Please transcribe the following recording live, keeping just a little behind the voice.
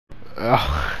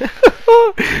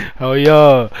Hell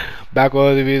yeah. Back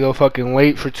with the video fucking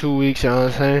late for 2 weeks, you know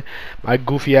what I'm saying? My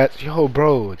goofy ass. Yo,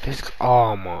 bro.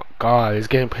 Oh my god. This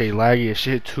gameplay laggy as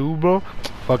shit too, bro.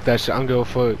 Fuck that shit. I don't give a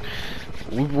fuck.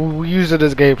 We use it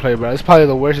as gameplay, bro. It's probably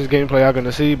the worstest gameplay I'm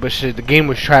gonna see, but shit, the game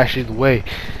was trash either way.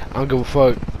 I don't give a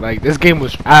fuck. Like, this game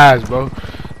was ass, bro.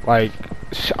 Like,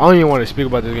 I don't even want to speak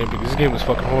about this game because this game was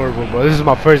fucking horrible, bro. This is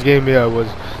my first game. Yeah,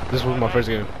 this was my first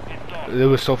game. It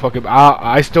was so fucking.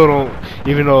 I still don't,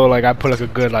 even though like I put like a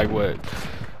good like what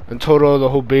in total the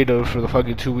whole beta for the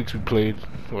fucking 2 weeks we played,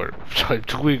 or like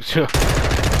 2 weeks, 2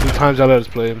 times I let us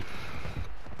play.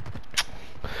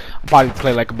 I probably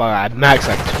played like about at max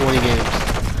like 20 games.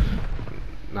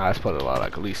 Nah, that's probably a lot,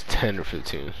 like at least 10 or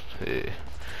 15. Yeah.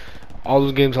 All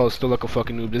those games I was still like a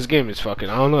fucking noob. This game is fucking.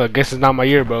 I don't know. I guess it's not my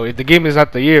year, bro. If the game is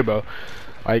not the year, bro.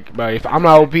 Like, bro, if I'm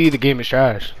not OP, the game is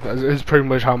trash. That's pretty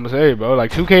much how I'm gonna say it, bro.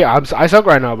 Like 2K, I suck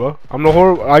right now, bro. I'm the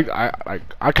horrible.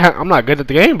 I can't. I'm not good at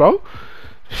the game, bro.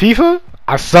 FIFA,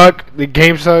 I suck. The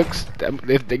game sucks.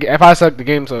 If I suck, the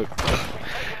game sucks.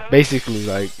 Basically,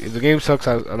 like if the game sucks,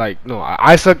 I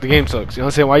suck. The game sucks. You know what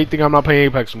I'm saying? Why you think I'm not playing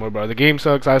Apex anymore, bro? The game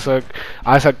sucks. I suck.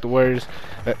 I suck the worst.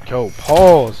 Yo,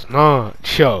 pause. Nah,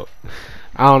 yo.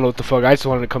 I don't know what the fuck. I just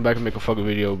wanted to come back and make a fucking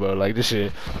video, bro. Like this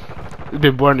shit. It's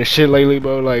been boring as shit lately,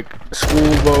 bro. Like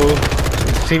school, bro.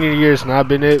 Senior year's not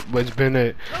been it, but it's been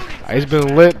it. It's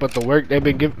been lit, but the work they've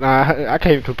been giving. Nah, I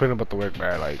can't even complain about the work,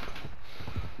 bro. Like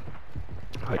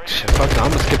shit. Fuck that.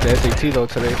 I'm gonna skip the SAT though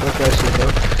today. Fuck that shit, bro.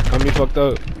 Got me fucked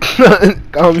up.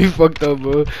 Got me fucked up,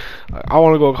 bro. Like, I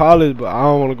want to go to college, but I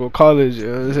don't want to go to college. You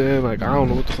know what I'm saying? Like I don't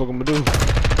know what the fuck I'm gonna do.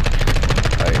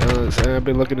 Like, you know what I'm saying? I've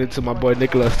been looking into my boy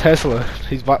Nicholas Tesla.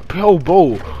 He's yo,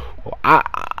 bro. I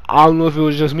don't know if it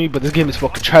was just me, but this game is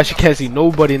fucking trash. You can't see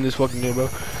nobody in this fucking game, bro.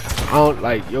 I don't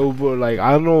like, yo, bro. Like,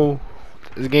 I don't know.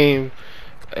 This game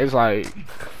is like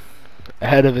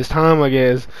ahead of its time, I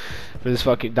guess. For this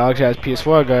fucking dog ass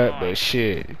PS4 I got, but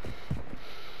shit,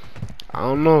 I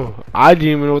don't know. I didn't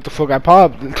even know what the fuck I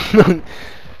popped.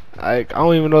 Like, I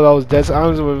don't even know that was dead. I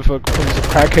don't even know if I put some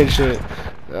crackhead shit.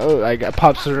 Like, I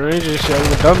popped syringe and shit. I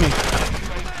was a dummy.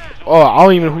 Oh, I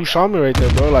don't even know who shot me right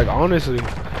there, bro. Like, honestly.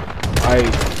 Like,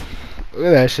 look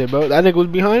at that shit, bro. That nigga was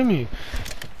behind me.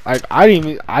 Like, I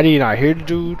did not hear the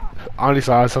dude.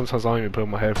 Honestly, sometimes I don't even put on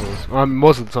my headphones. I mean,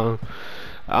 most of the time.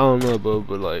 I don't know, bro,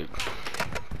 but like,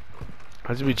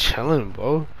 I just be chilling,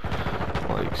 bro.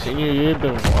 Like, senior year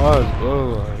been vibes, bro.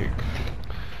 Like,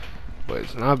 but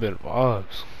it's not been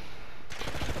vibes.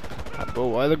 Bro,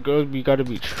 why the girls gotta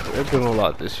be tripping a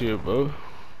lot this year, bro?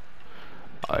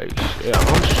 Like, shit,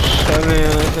 I'm chilling, you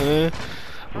know what I'm saying?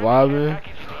 Vibing.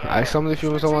 Some of the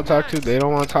females I want to talk to, they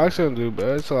don't want to talk to them, dude,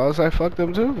 bro. So I was like, fuck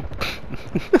them too.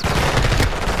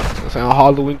 I'm saying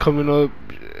Halloween coming up.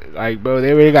 Like, bro,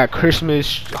 they already got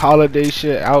Christmas holiday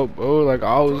shit out, bro. Like,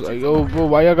 I was like, yo, bro,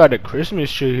 why y'all got the Christmas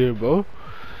shit here, bro?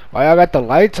 Why y'all got the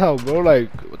lights out, bro? Like,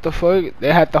 what the fuck?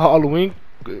 They had the Halloween,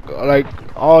 like,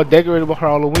 all decorated for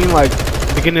Halloween, like,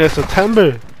 beginning of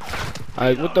September.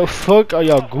 Like, what the fuck? Are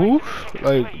y'all goof?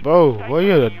 Like, bro, what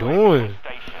y'all doing?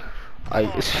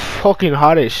 Like, it's fucking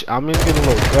hot as shit. I mean, it's getting a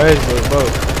little fresh, but, bro,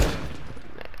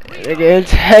 nigga, in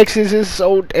Texas, it's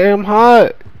so damn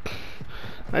hot.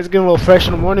 It's getting a little fresh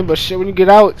in the morning, but shit, when you get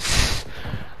out,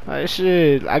 like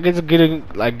shit, I get to getting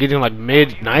like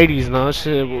mid 90s now.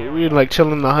 Shit, we're like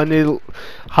chilling in the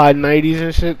high 90s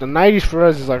and shit. The 90s for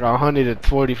us is like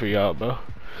 140 for y'all, bro.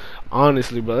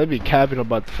 Honestly, bro, they be capping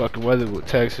about the fucking weather with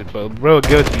Texas, bro. Real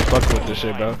good to be fucking with this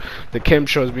shit, bro. The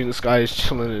chemtrails be in the sky is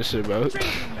chilling and shit, bro.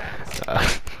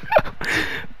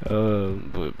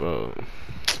 But bro,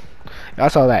 I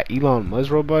saw that Elon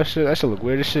Musk robot shit. That shit look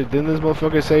weird as shit. Didn't this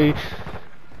motherfucker say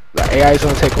the AI is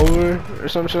gonna take over or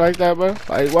some shit like that, bro?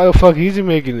 Like, why the fuck is he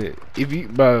making it? If he,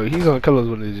 bro, he's gonna kill us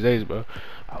one of these days, bro.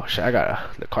 Oh shit, I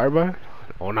got the carbine.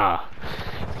 Oh nah,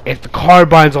 if the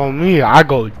carbine's on me, I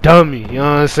go dummy. You know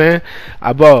what I'm saying?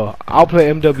 Bro, I'll play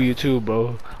MW2,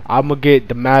 bro. I'm gonna get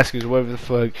Damascus, whatever the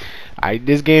fuck.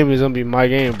 This game is gonna be my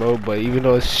game, bro. But even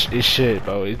though it's shit,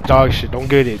 bro, it's dog shit. Don't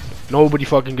get it. Nobody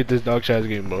fucking get this dog shit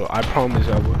game, bro. I promise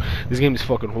y'all, bro. This game is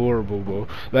fucking horrible, bro.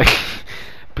 Like.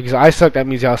 Because I suck, that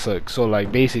means y'all suck. So like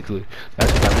basically,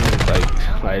 that's what that means.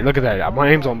 Like look at that. My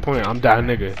aim's on point. I'm that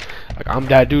nigga. Like I'm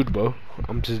that dude, bro.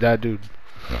 I'm just that dude.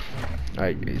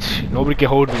 Like nobody can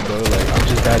hold me, bro. Like I'm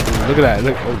just that dude. Look at that.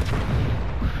 Look. Oh.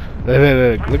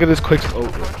 Look at this quick. Oh.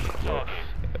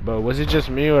 Bro, was it just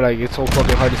me or like it's so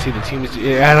fucking hard to see the team?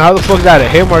 And how the fuck is that a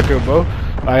hit marker, bro?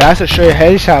 Like that's a straight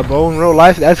headshot, bro. In real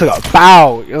life, that's like a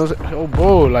bow. You know what I'm saying? Oh,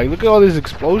 bro. Like look at all these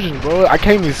explosions, bro. I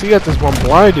can't even see at this one. I'm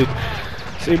blinded.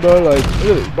 See, bro, like,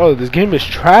 bro, this game is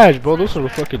trash, bro. Those are the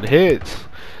fucking hits.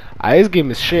 This game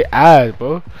is shit ass,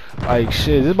 bro. Like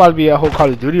shit, this about to be a whole Call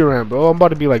of Duty rant, bro. I'm about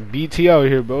to be like BT out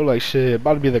here, bro. Like shit,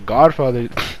 about to be the Godfather.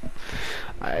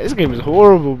 This game is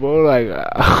horrible, bro. Like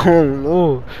I don't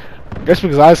know. Just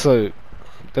because I suck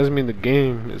doesn't mean the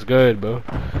game is good, bro.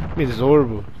 It means it's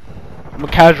horrible. I'm a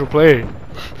casual player,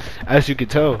 as you can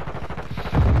tell.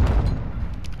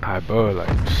 Alright, bro. Like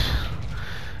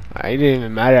I ain't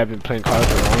even mad at I've been playing COD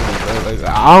for long, bro. Like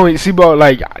I don't see, bro.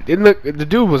 Like the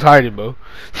dude was hiding, bro.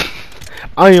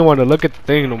 I don't even want to look at the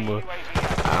thing no more.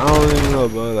 I don't even know,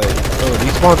 bro. Like, bro,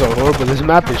 these spawns are horrible. This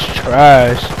map is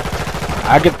trash.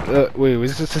 I get. Wait,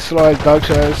 was this a slow ass dog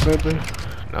shot ass sniper?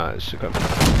 Nah, this shit coming.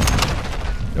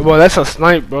 Well, that's a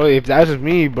snipe, bro. If that's just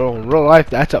me, bro, in real life,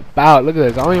 that's a bout. Look at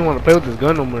this. I don't even want to play with this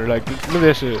gun no more. Like, look at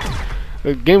that shit.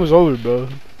 The game was over, bro.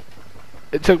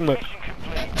 It took my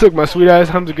sweet ass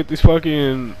time to get these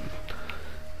fucking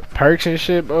perks and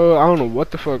shit, bro. I don't know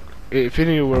what the fuck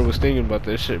Infinity War was thinking about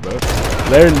this shit, bro.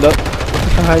 Larry what the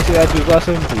fuck I say that dude's last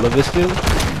name?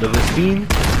 Levistine?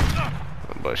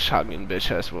 But shotgun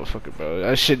bitch ass motherfucker, bro.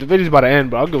 That shit, the video's about to end,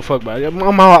 bro. I don't give a fuck, bro.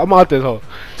 I'm out this hole.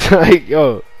 Like,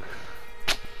 yo.